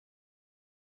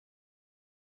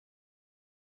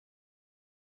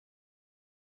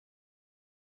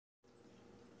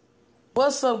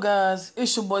What's up, guys?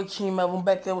 It's your boy Keem. I'm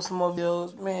back there with some more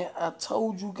videos. Man, I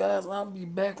told you guys I'll be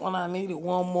back when I needed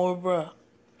one more, bruh.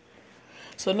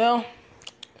 So now,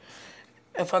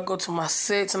 if I go to my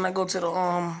sets and I go to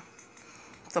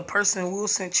the person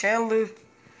Wilson Chandler,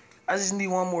 I just need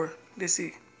one more. That's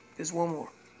it. Just one more.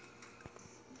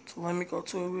 So let me go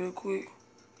to it real quick.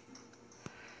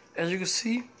 As you can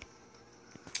see,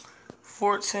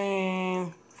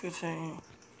 14, 15.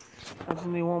 I just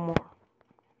need one more.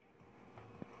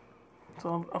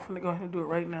 So I'm finna go ahead and do it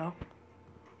right now.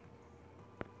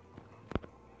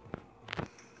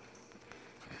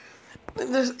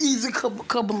 There's easy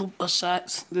couple of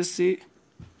shots. That's it.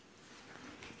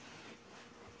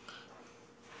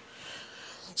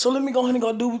 So let me go ahead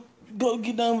and go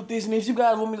get done with this. And if you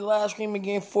guys want me to live stream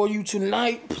again for you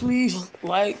tonight, please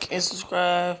like and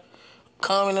subscribe.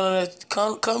 Comment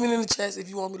in the chats if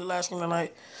you want me to live stream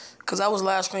tonight. Cause I was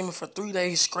live streaming for 3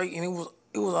 days straight and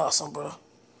it was awesome, bro.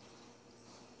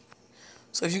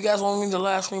 So if you guys want me to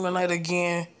live stream tonight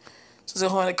again, just go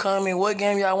ahead and comment what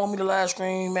game y'all want me to live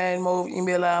stream, Madden mode,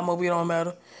 NBA Live mode, it don't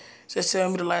matter. Just tell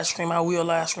me to live stream. I will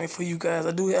live stream for you guys.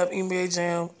 I do have NBA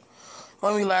Jam.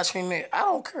 Want me to live stream that? I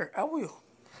don't care. I will.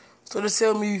 So just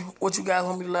tell me what you guys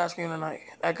want me to live stream tonight.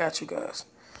 I got you guys.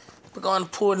 We're going to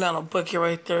pour down a bucket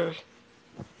right there.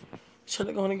 So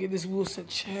they're going to get this Wilson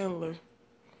Chandler.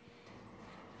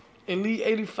 Elite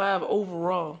 85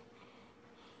 overall.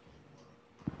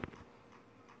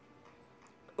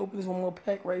 Open this one more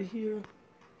pack right here.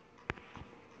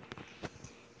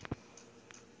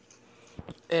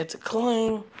 Add to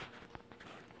claim.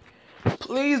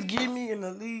 Please give me an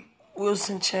Elite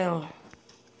Wilson Chandler.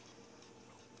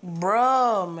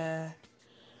 Bruh, man.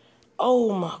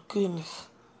 Oh my goodness.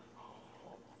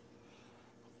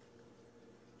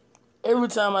 Every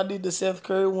time I did the Seth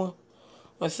Curry one,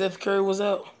 when Seth Curry was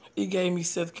out, he gave me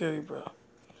Seth Curry, bro.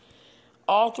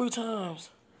 All 3 times.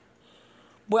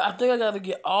 But I think I got to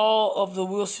get all of the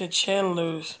Wilson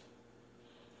Chandlers.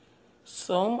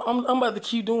 So I'm about to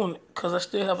keep doing it because I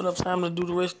still have enough time to do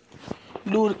the rest.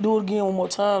 Do it again one more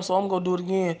time. So I'm going to do it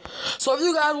again. So if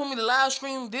you guys want me to live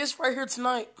stream this right here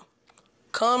tonight,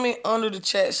 comment under the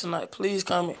chat tonight. Please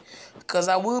comment. Because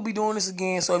I will be doing this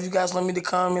again. So if you guys want me to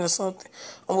comment or something,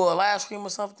 or a live stream or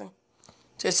something,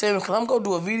 just tell me. Because I'm going to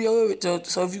do a video of it.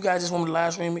 So if you guys just want me to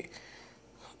live stream it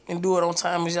and do it on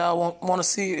time as y'all want to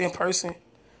see it in person,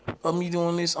 of me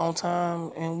doing this on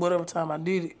time and whatever time I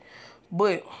did it.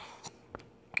 But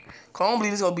I don't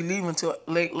believe this gonna be leaving until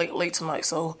late tonight.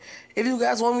 So if you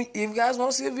guys want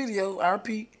to see a video, I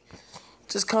repeat,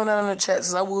 just come down in the chat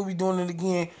since I will be doing it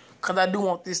again. Cause I do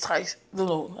want this Tyson, I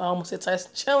almost said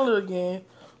Tyson Chandler again,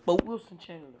 but Wilson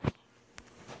Chandler.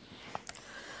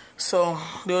 So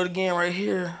do it again right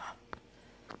here.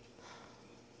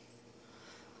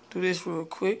 Do this real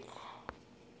quick.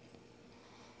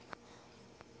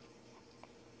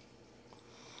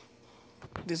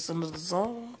 This under the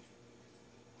zone.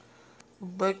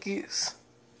 Buckets.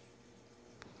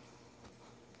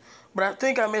 But I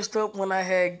think I messed up when I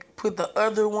had put the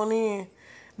other one in.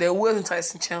 That wasn't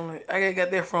Tyson Chandler. I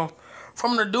got that from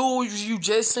the dude you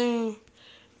just seen.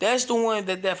 That's the one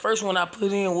that first one I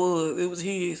put in it was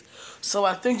his. So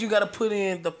I think you gotta put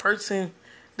in the person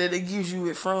that it gives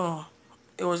you it from.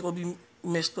 It was gonna be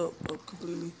messed up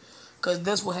completely. Cause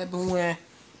that's what happened when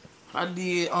I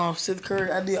did Seth Curry.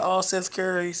 I did all Seth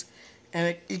Currys,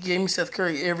 and it gave me Seth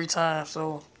Curry every time.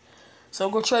 So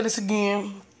go try this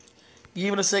again.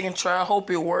 Give it a second try. I hope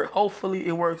it works. Hopefully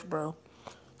it works, bro.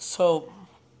 So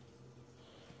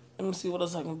let me see what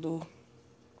else I can do.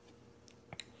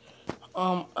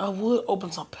 I would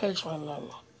open some packs right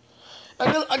now.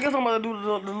 I guess I'm about to do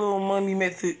the little money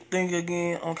method thing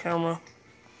again on camera,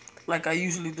 like I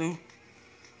usually do.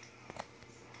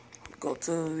 Go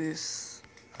to this.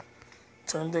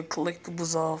 Turn the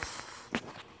collectibles off.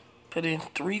 Put in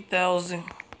 3,000.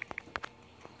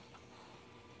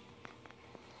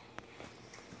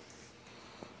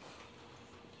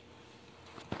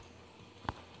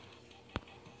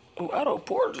 Oh, Otto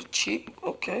Porter's cheap.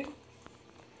 Okay.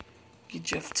 Get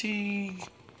Jeff Teague.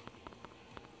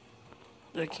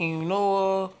 Jakeem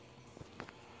Noah.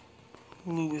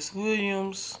 Lewis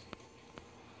Williams.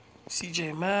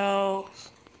 CJ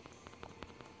Miles.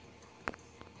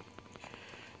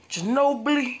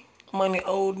 Ginobili. Money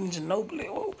old and Ginobili.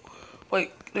 Whoa.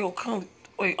 Wait, they gonna come.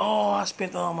 Wait, I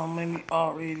spent all my money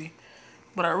already.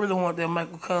 But I really want that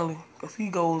Michael Conley. Because he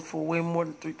goes for way more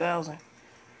than 3,000.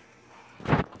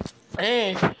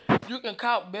 And you can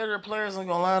cop better players on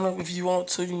your lineup if you want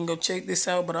to. You can go check this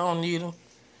out, but I don't need them.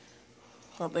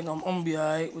 I think I'm gonna be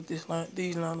alright with these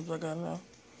lineups I got now.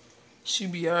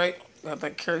 Should be alright. Got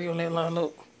that Curry on that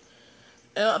lineup.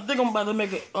 And I think I'm about to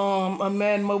make a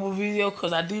Madden Mobile video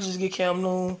because I did just get Cam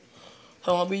Newton.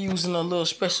 So I'll be using a little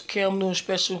special Cam Newton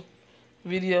special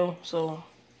video. So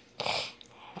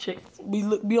check, be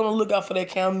on the lookout for that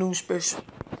Cam Newton special.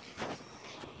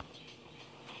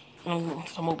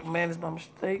 Some open man is by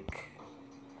mistake.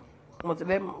 Went to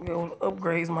that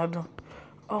upgrades my done.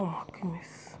 Oh my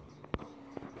goodness.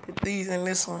 Put these in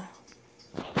this one.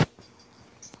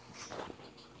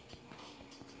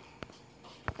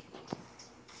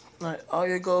 Alright, all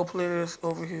your gold players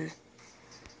over here.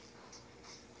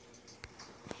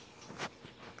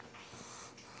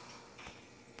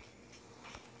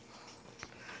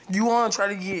 You want to try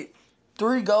to get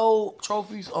 3 gold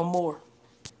trophies or more.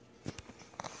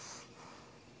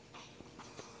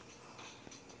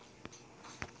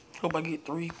 Hope I get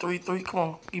 3. Come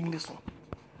on, give me this one.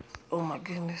 Oh my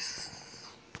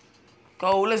goodness.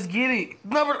 Gold, let's get it.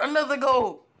 Another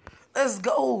gold. Let's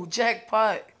go,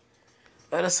 jackpot.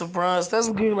 Oh, that's a bronze. That's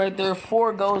good right there.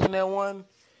 4 golds in that one.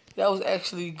 That was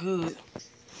actually good.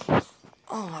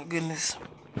 Oh my goodness.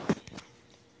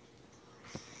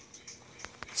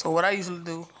 So what I usually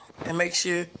do, and make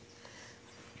sure,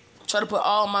 try to put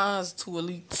all mine to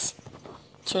elites.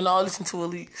 Turn all this into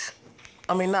elites.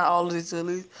 I mean, not all of it to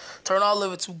elites. Turn all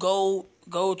of it to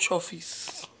gold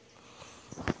trophies.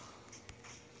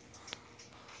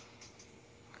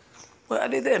 Well, I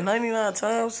did that 99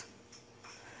 times.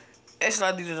 Actually,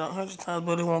 I did it 100 times,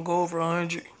 but it won't go over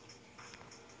 100.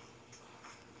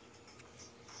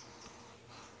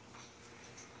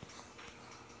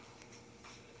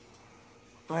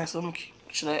 Alright, so I'm gonna keep,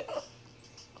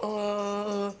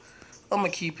 I'm gonna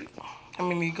keep it. How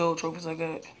many gold trophies I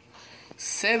got?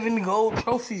 7 gold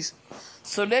trophies.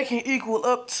 So that can equal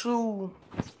up to,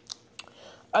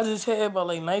 I just had about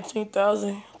like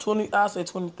 19,000, 20, I'll say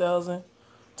 20,000,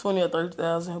 20 or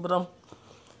 30,000,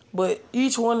 but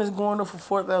each one is going up for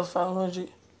 4,500.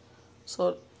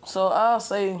 So I'll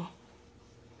say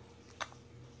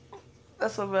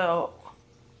that's about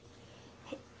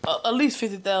at least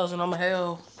 50,000 I'm gonna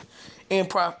have in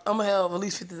profit. I'm gonna have at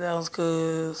least 50,000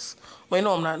 cause wait,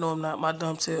 no I'm not, my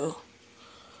dumb tail.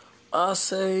 I'll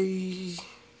say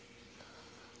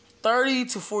 30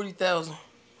 to 40,000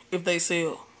 if they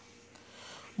sell.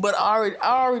 But I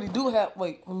already do have,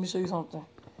 wait, let me show you something.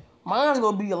 Mine's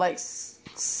gonna be like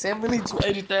 70 to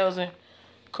 80,000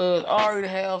 cause I already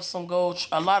have some gold,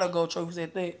 a lot of gold trophies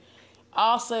at that.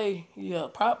 I'll say, yeah,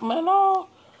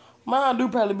 mine do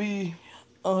probably be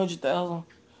 100,000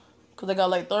 cause I got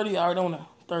like 30. I already don't know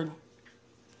 30.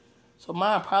 So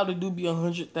mine probably do be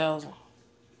 100,000,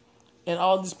 and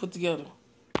all this put together.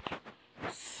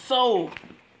 So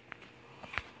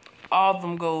all of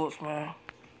them golds, man.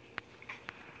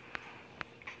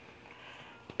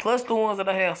 Plus the ones that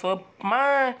I have. So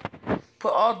mine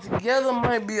put all together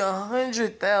might be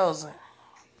 100,000.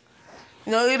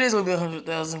 You know, it is gonna be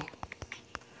 100,000.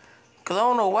 Cause I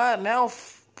don't know why now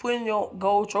putting your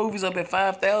gold trophies up at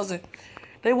 5,000,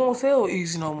 they won't sell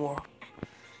easy no more.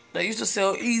 They used to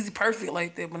sell easy, perfect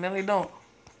like that, but now they don't.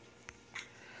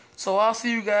 So I'll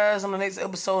see you guys on the next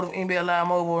episode of NBA Live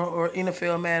Mobile or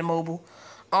NFL Madden Mobile.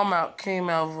 I'm out, King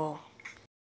Malvo.